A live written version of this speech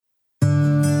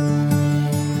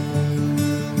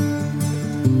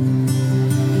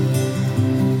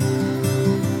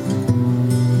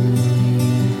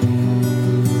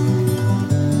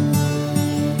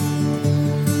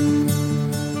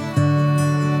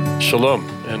Shalom,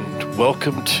 and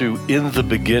welcome to In the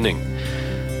Beginning.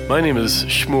 My name is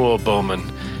Shmuel Bowman,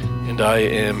 and I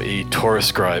am a Torah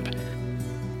scribe.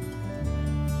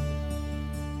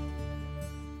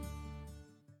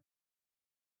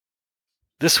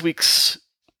 This week's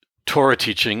Torah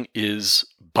teaching is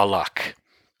Balak,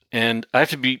 and I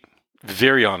have to be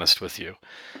very honest with you.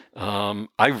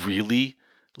 I really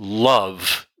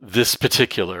love this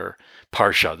particular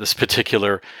parsha, this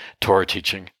particular Torah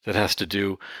teaching that has to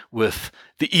do with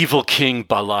the evil king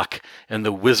Balak and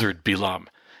the wizard Bilam.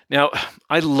 Now,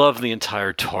 I love the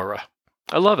entire Torah.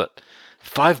 I love it.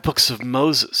 5 books of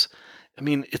Moses. I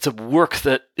mean, it's a work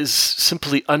that is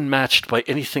simply unmatched by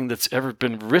anything that's ever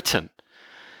been written.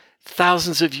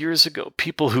 Thousands of years ago,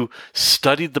 people who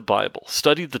studied the Bible,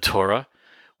 studied the Torah,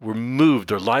 were moved,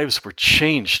 their lives were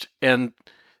changed, and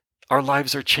our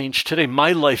lives are changed today.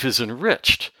 My life is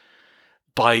enriched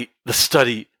by the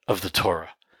study of the Torah.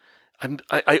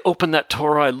 I open that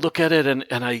Torah, I look at it, and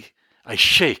I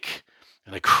shake,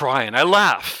 and I cry, and I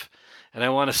laugh, and I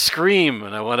want to scream,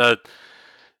 and I want to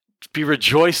be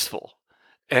rejoiceful.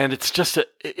 And it's just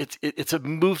it's a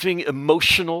moving,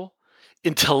 emotional,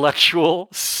 intellectual,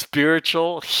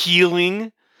 spiritual,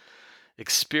 healing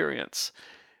experience.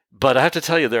 But I have to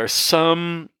tell you, there are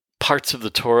some parts of the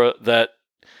Torah that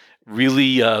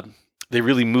really they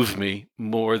really move me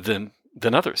more than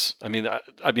others. I mean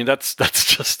that's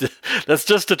just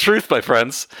the truth, my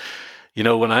friends. You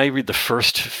know, when I read the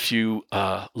first few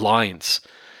lines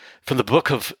from the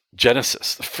book of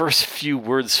Genesis, the first few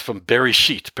words from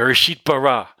Bereshit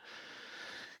bara,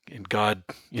 and God,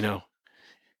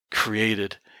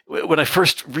 created. When I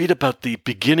first read about the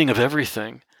beginning of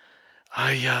everything,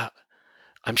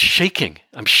 I'm shaking.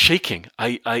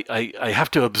 I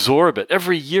have to absorb it.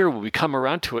 Every year when we come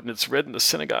around to it and it's read in the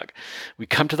synagogue, we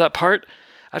come to that part,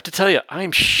 I have to tell you,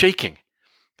 I'm shaking.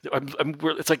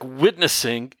 It's like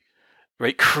witnessing,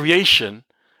 right, creation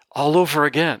all over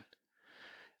again.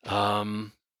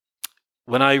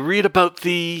 When I read about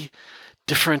the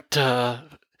different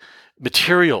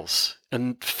materials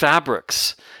and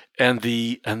fabrics and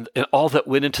all that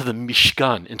went into the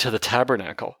Mishkan, into the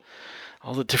tabernacle,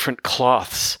 all the different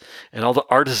cloths and all the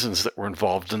artisans that were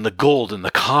involved, and the gold and the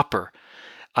copper,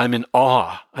 I'm in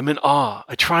awe.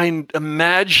 I try and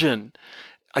imagine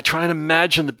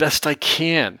the best I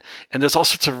can. And there's all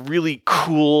sorts of really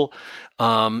cool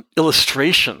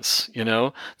illustrations,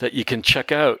 that you can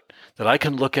check out, that I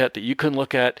can look at, that you can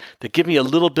look at, that give me a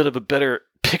little bit of a better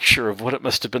picture of what it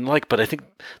must have been like. But I think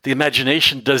the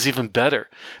imagination does even better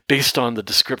based on the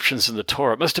descriptions in the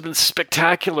Torah. It must have been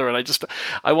spectacular, and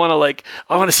I want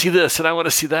to see this, and I want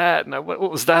to see that, and what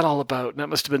was that all about? And that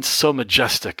must have been so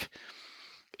majestic.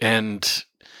 And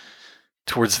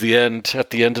towards the end, at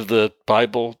the end of the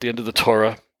Bible, the end of the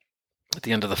Torah, at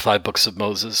the end of the 5 books of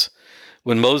Moses,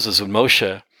 when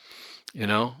Moshe,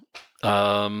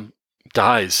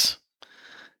 dies,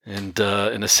 and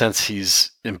in a sense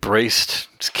he's embraced,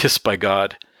 he's kissed by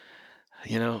God,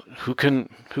 who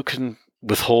can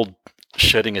withhold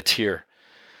shedding a tear?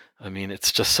 I mean,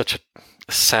 it's just such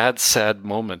a sad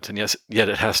moment, and yet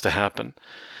it has to happen,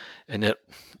 and yet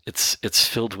it's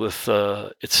filled with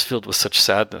such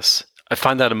sadness. I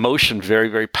find that emotion very,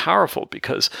 very powerful,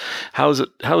 because how is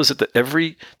it that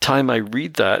every time I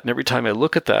read that and every time I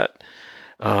look at that,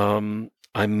 I'm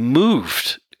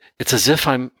moved. It's as if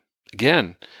I'm,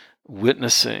 again,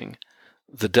 witnessing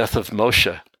the death of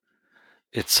Moshe.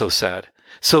 It's so sad.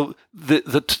 So the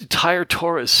entire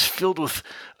Torah is filled with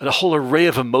a whole array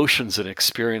of emotions and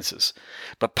experiences.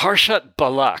 But Parshat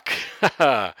Balak,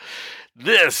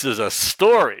 this is a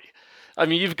story. I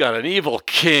mean, you've got an evil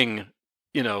king,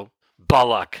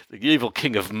 Balak, the evil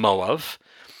king of Moab.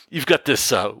 You've got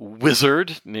this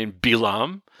wizard named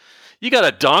Bilam. You got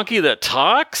a donkey that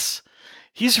talks.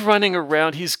 He's running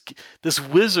around. This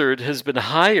wizard has been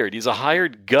hired. He's a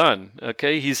hired gun.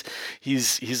 Okay, he's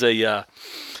a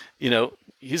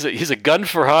gun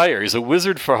for hire. He's a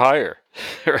wizard for hire,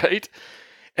 right?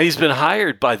 And he's been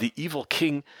hired by the evil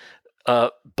king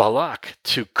Balak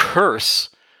to curse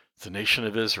the nation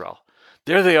of Israel.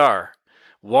 There they are,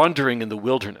 wandering in the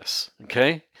wilderness.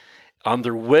 Okay, on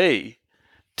their way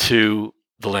to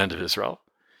the land of Israel,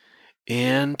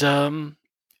 and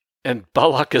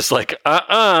Balak is like,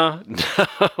 no,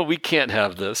 we can't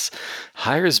have this.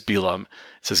 Hires Bilam,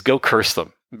 says, go curse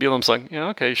them. And Bilam's like, yeah,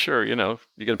 okay, sure. You're going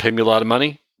to pay me a lot of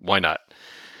money? Why not?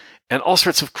 And all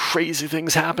sorts of crazy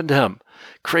things happen to him.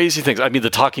 Crazy things. I mean, the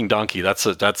talking donkey, that's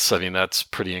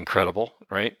pretty incredible,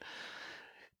 right?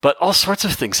 But all sorts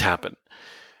of things happen.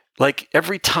 Like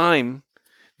every time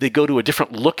they go to a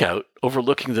different lookout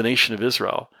overlooking the nation of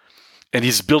Israel, And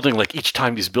he's building, like, each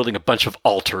time he's building a bunch of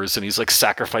altars, and he's like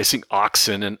sacrificing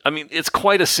oxen. And I mean, it's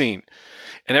quite a scene.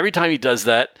 And every time he does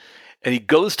that, and he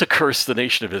goes to curse the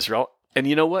nation of Israel, and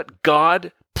you know what?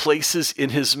 God places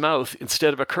in his mouth,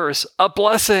 instead of a curse, a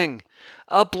blessing.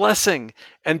 A blessing.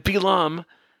 And Bilam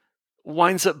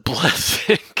winds up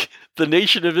blessing the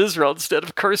nation of Israel instead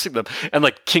of cursing them. And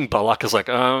like King Balak is like,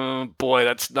 oh boy,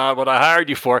 that's not what I hired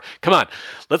you for. Come on,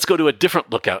 let's go to a different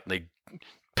lookout. And they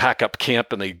pack up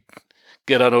camp and they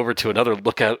get on over to another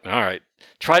lookout. All right,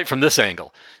 try it from this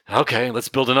angle. Okay, let's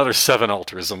build another 7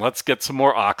 altars and let's get some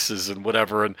more oxes and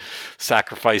whatever and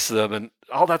sacrifice them. And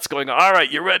all that's going on. All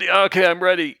right, you ready? Okay, I'm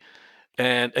ready.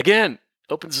 And again,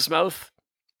 opens his mouth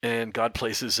and God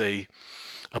places a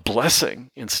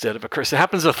blessing instead of a curse. It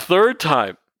happens a third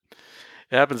time.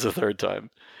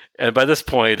 And by this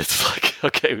point, it's like,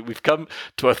 okay, we've come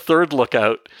to a third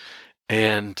lookout.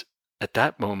 And at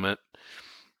that moment,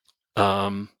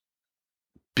 Bilam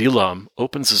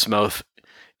opens his mouth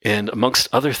and, amongst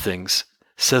other things,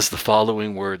 says the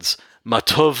following words: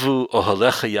 Matovu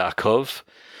ohalecha Yaakov,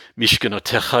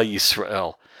 mishkenotecha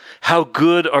Yisrael. How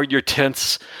good are your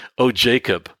tents, O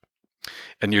Jacob,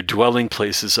 and your dwelling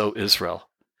places, O Israel.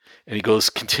 And he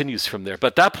continues from there. But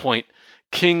at that point,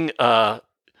 King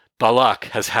Balak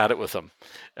has had it with him.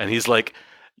 And he's like,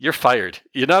 you're fired.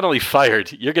 You're not only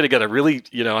fired, you're going to get a really,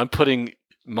 I'm putting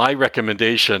my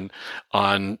recommendation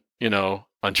on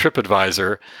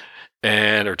TripAdvisor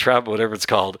or travel, whatever it's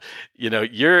called.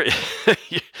 You're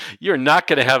you're not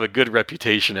going to have a good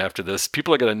reputation after this.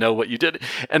 People are going to know what you did.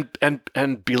 And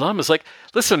Bilam is like,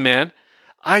 listen, man,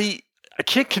 I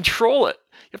can't control it.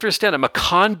 You have to understand, I'm a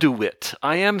conduit.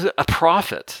 I am a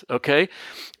prophet, okay?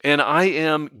 And I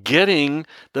am getting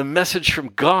the message from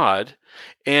God,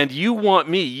 and you want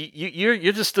me. You're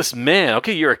just this man.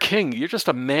 Okay, you're a king. You're just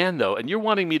a man, though, and you're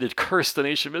wanting me to curse the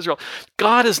nation of Israel.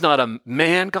 God is not a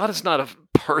man. God is not a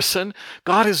person.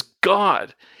 God is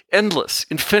God, endless,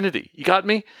 infinity. You got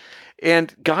me?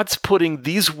 And God's putting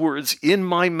these words in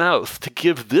my mouth to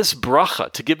give this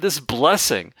bracha, to give this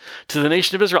blessing to the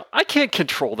nation of Israel. I can't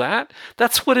control that.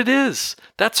 That's what it is.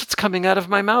 That's what's coming out of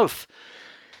my mouth.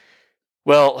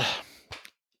 Well,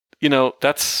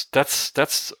 that's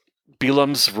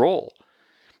Bilam's role.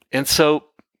 And so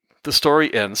the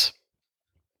story ends.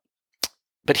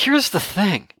 But here's the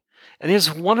thing. And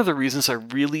here's one of the reasons I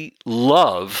really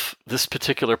love this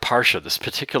particular parsha, this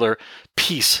particular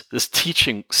piece, this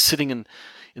teaching sitting in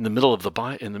the middle of the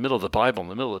Bible, in the middle of the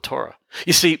Torah.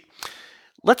 You see,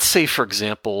 let's say, for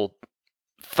example,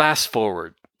 fast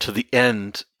forward to the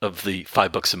end of the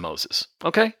 5 books of Moses.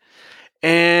 Okay,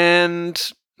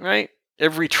 and right,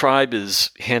 every tribe is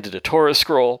handed a Torah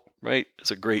scroll. Right, it's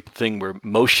a great thing where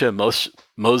Moses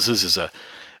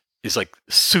is like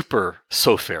super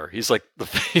sofer. He's like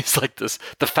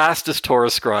the fastest Torah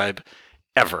scribe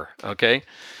ever. Okay,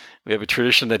 we have a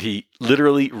tradition that he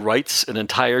literally writes an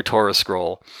entire Torah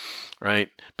scroll, right,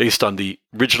 based on the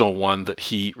original one that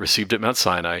he received at Mount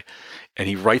Sinai, and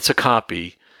he writes a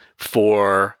copy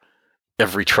for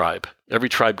every tribe. Every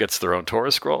tribe gets their own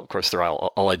Torah scroll. Of course, they're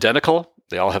all identical.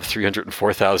 They all have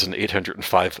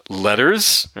 304,805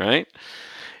 letters, right?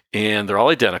 And they're all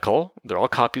identical. They're all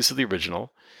copies of the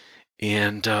original.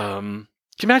 And can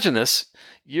you imagine this?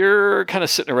 You're kind of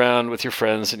sitting around with your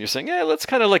friends and you're saying, hey, let's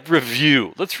kind of like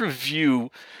review. Let's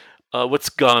review what's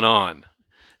gone on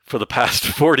for the past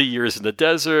 40 years in the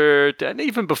desert and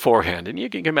even beforehand. And you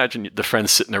can imagine the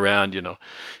friends sitting around,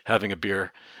 having a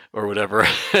beer or whatever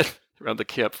around the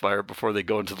campfire before they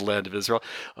go into the land of Israel.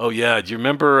 Oh, yeah. Do you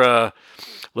remember?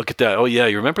 Look at that. Oh, yeah.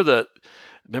 You remember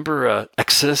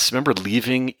Exodus? Remember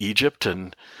leaving Egypt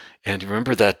and you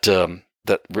remember that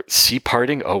sea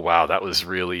parting? Oh, wow. That was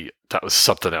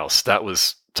something else. That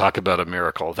was, talk about a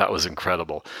miracle. That was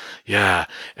incredible. Yeah.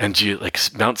 And you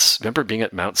remember being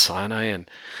at Mount Sinai and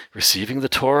receiving the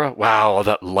Torah? Wow. All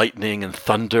that lightning and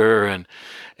thunder and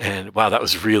wow, that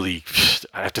was really,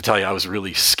 I have to tell you, I was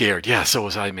really scared. Yeah. So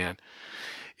was I, man.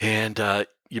 And,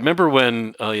 you remember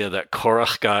when, that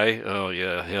Korach guy,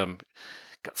 him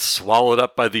got swallowed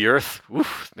up by the earth?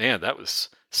 Oof, man, that was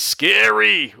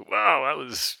scary. Wow,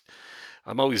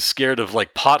 I'm always scared of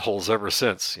like potholes ever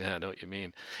since. Yeah, I know what you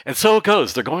mean. And so it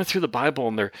goes. They're going through the Bible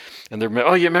and they're,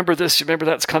 oh, you remember this? You remember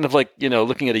that? It's kind of like,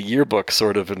 looking at a yearbook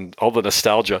sort of and all the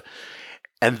nostalgia.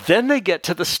 And then they get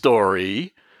to the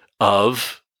story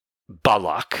of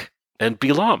Balak and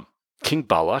Bilam, King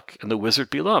Balak and the wizard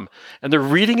Bilam. And they're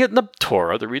reading it in the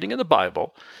Torah, they're reading it in the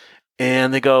Bible,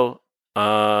 and they go,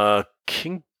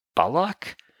 King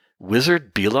Balak,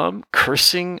 wizard Bilam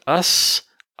cursing us?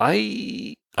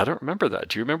 I don't remember that.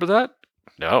 Do you remember that?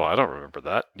 No, I don't remember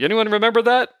that. Anyone remember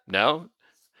that? No?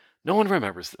 No one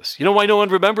remembers this. You know why no one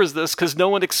remembers this? Because no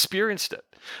one experienced it.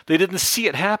 They didn't see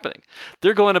it happening.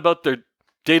 They're going about their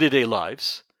day-to-day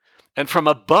lives. And from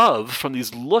above, from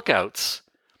these lookouts,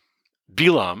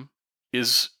 Bilam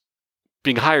is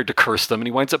being hired to curse them, and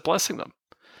he winds up blessing them.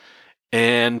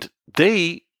 And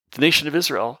they, the nation of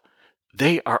Israel,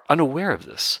 they are unaware of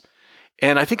this.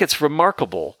 And I think it's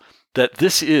remarkable that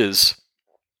this is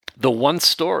the one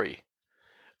story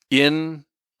in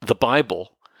the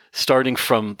Bible, starting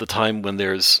from the time when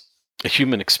there's a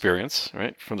human experience,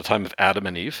 right? From the time of Adam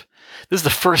and Eve. This is the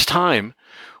first time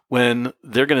when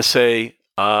they're going to say,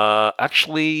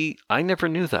 actually, I never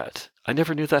knew that. I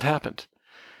never knew that happened.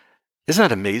 Isn't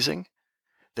that amazing?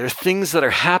 There are things that are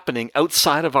happening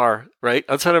outside of our, right?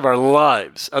 Outside of our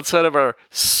lives, outside of our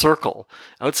circle,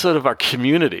 outside of our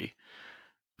community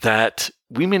that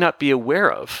we may not be aware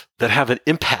of that have an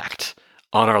impact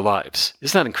on our lives.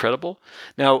 Isn't that incredible?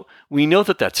 Now, we know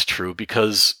that that's true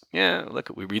because, look,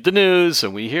 we read the news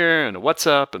and we hear and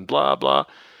WhatsApp and blah, blah,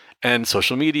 and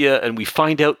social media, and we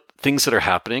find out things that are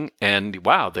happening and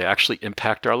wow, they actually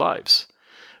impact our lives.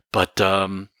 But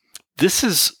this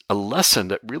is a lesson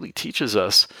that really teaches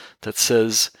us that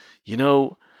says,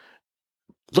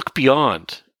 look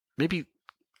beyond. Maybe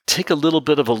take a little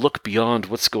bit of a look beyond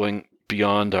what's going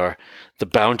beyond the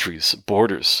boundaries,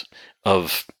 borders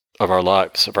of our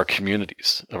lives, of our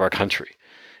communities, of our country,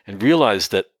 and realize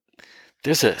that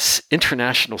there's an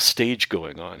international stage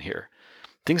going on here.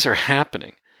 Things are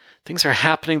happening. Things are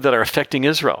happening that are affecting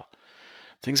Israel.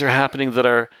 Things are happening that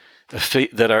are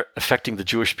affecting the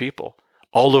Jewish people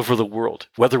all over the world,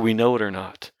 whether we know it or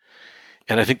not.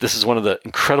 And I think this is one of the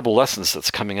incredible lessons that's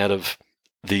coming out of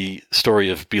the story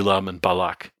of Bilam and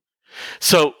Balak.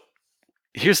 So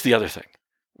here's the other thing.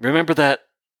 Remember that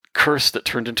curse that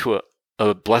turned into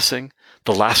a blessing,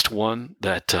 the last one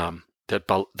that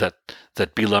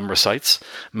Bilam recites,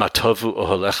 Matovu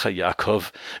ohalecha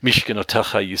Yaakov,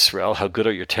 Mishkenotecha Yisrael, how good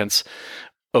are your tents,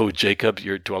 O Jacob,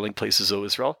 your dwelling places, O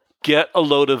Israel. Get a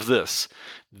load of this.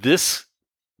 This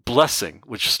blessing,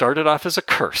 which started off as a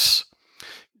curse,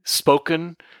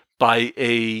 spoken by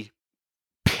a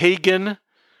pagan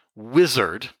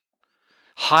wizard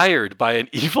hired by an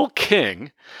evil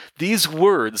king, these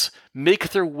words make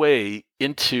their way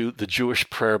into the Jewish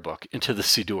prayer book, into the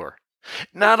Siddur.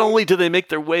 Not only do they make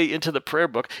their way into the prayer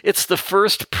book, it's the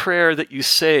first prayer that you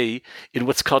say in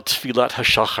what's called Tfilat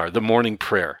HaShachar, the morning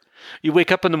prayer. You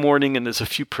wake up in the morning and there's a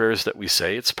few prayers that we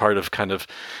say. It's part of kind of,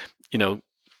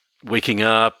 waking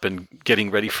up and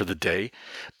getting ready for the day.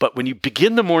 But when you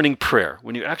begin the morning prayer,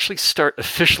 when you actually start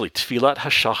officially Tfilat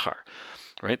HaShachar,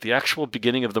 right, the actual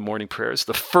beginning of the morning prayers,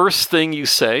 the first thing you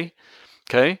say,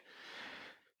 okay,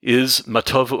 is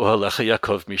Matovu ohalecha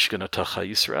Yaakov Mishkenotecha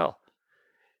Yisrael.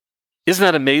 Isn't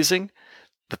that amazing?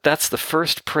 That's the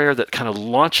first prayer that kind of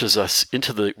launches us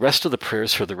into the rest of the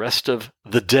prayers for the rest of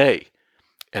the day.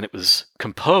 And it was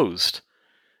composed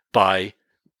by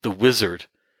the wizard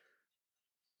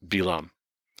Bilam,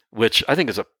 which I think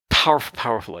is a powerful,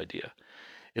 powerful idea.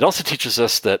 It also teaches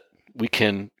us that we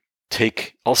can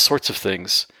take all sorts of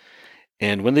things,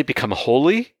 and when they become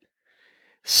holy,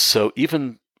 so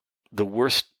even the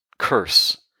worst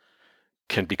curse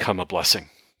can become a blessing.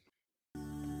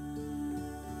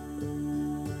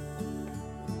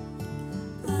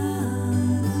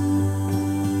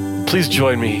 Please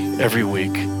join me every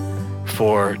week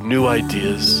for new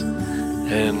ideas,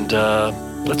 and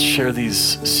let's share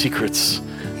these secrets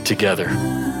together.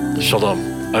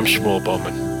 Shalom. I'm Shmuel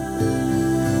Bowman.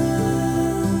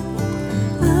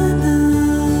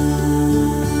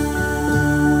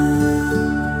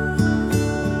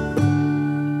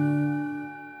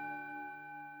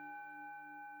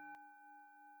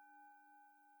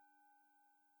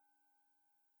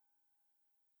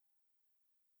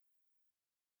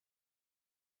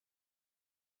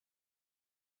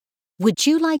 Would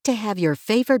you like to have your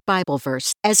favorite Bible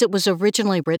verse as it was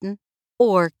originally written?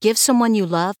 Or give someone you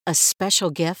love a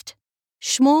special gift?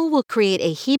 Shmuel will create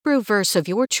a Hebrew verse of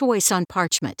your choice on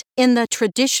parchment in the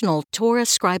traditional Torah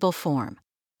scribal form.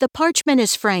 The parchment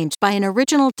is framed by an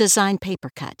original design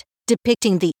paper cut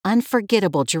depicting the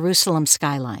unforgettable Jerusalem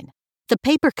skyline. The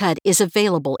paper cut is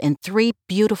available in 3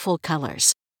 beautiful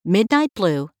colors: midnight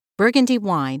blue, burgundy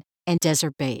wine, and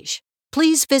desert beige.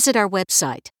 Please visit our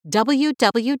website,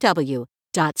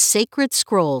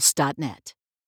 www.sacredscrolls.net.